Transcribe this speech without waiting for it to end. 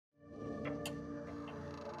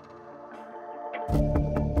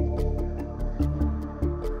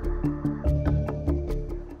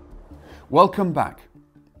Welcome back.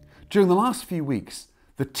 During the last few weeks,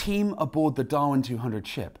 the team aboard the DARWIN200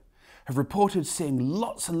 ship have reported seeing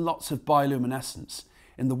lots and lots of bioluminescence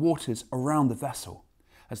in the waters around the vessel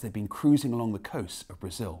as they've been cruising along the coast of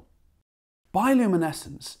Brazil.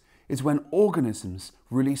 Bioluminescence is when organisms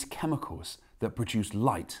release chemicals that produce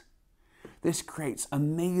light. This creates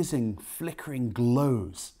amazing flickering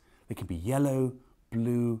glows. They can be yellow,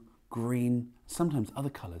 blue, green, sometimes other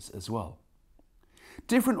colours as well.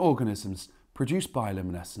 Different organisms produce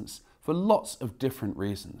bioluminescence for lots of different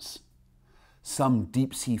reasons. Some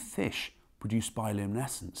deep-sea fish produce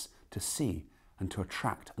bioluminescence to see and to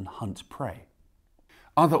attract and hunt prey.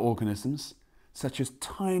 Other organisms, such as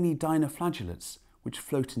tiny dinoflagellates which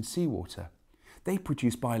float in seawater, they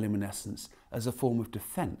produce bioluminescence as a form of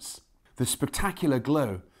defence. The spectacular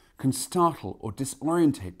glow can startle or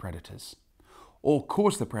disorientate predators, or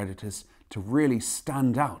cause the predators to really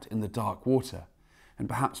stand out in the dark water and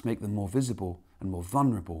perhaps make them more visible and more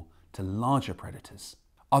vulnerable to larger predators.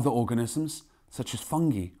 Other organisms, such as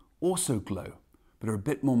fungi, also glow, but are a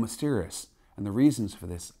bit more mysterious, and the reasons for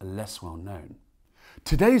this are less well known.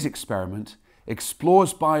 Today's experiment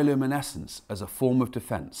explores bioluminescence as a form of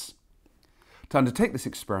defence. To undertake this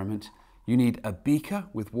experiment, you need a beaker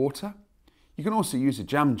with water. You can also use a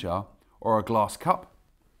jam jar or a glass cup.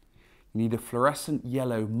 You need a fluorescent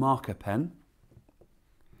yellow marker pen,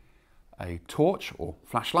 a torch or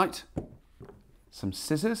flashlight, some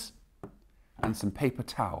scissors, and some paper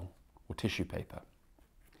towel or tissue paper.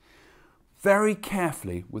 Very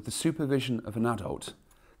carefully, with the supervision of an adult,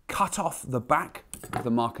 cut off the back of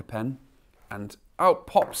the marker pen and out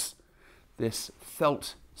pops this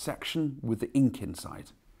felt section with the ink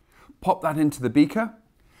inside. Pop that into the beaker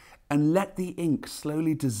and let the ink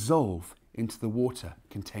slowly dissolve into the water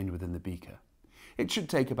contained within the beaker. It should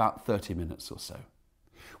take about 30 minutes or so.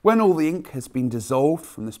 When all the ink has been dissolved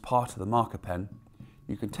from this part of the marker pen,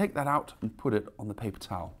 you can take that out and put it on the paper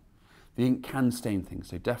towel. The ink can stain things,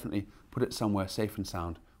 so definitely put it somewhere safe and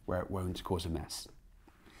sound where it won't cause a mess.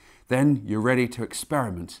 Then you're ready to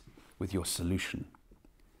experiment with your solution.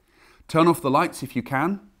 Turn off the lights if you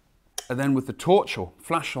can, and then with the torch or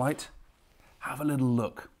flashlight, have a little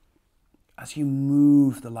look. As you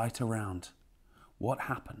move the light around, what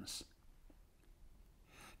happens?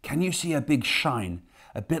 Can you see a big shine,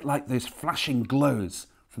 a bit like those flashing glows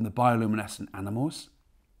from the bioluminescent animals?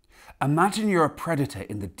 Imagine you're a predator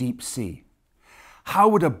in the deep sea. How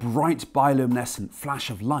would a bright bioluminescent flash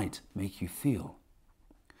of light make you feel?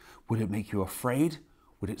 Would it make you afraid?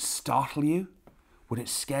 Would it startle you? Would it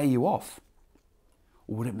scare you off?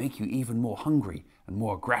 Or would it make you even more hungry and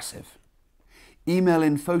more aggressive? Email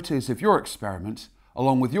in photos of your experiment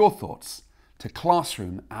along with your thoughts to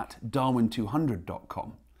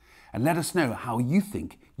classroom@darwin200.com and let us know how you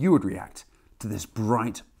think you would react to this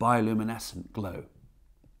bright bioluminescent glow.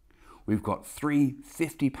 We've got 3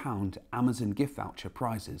 £50 Amazon gift voucher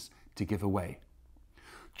prizes to give away.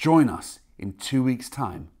 Join us in 2 weeks'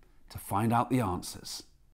 time to find out the answers.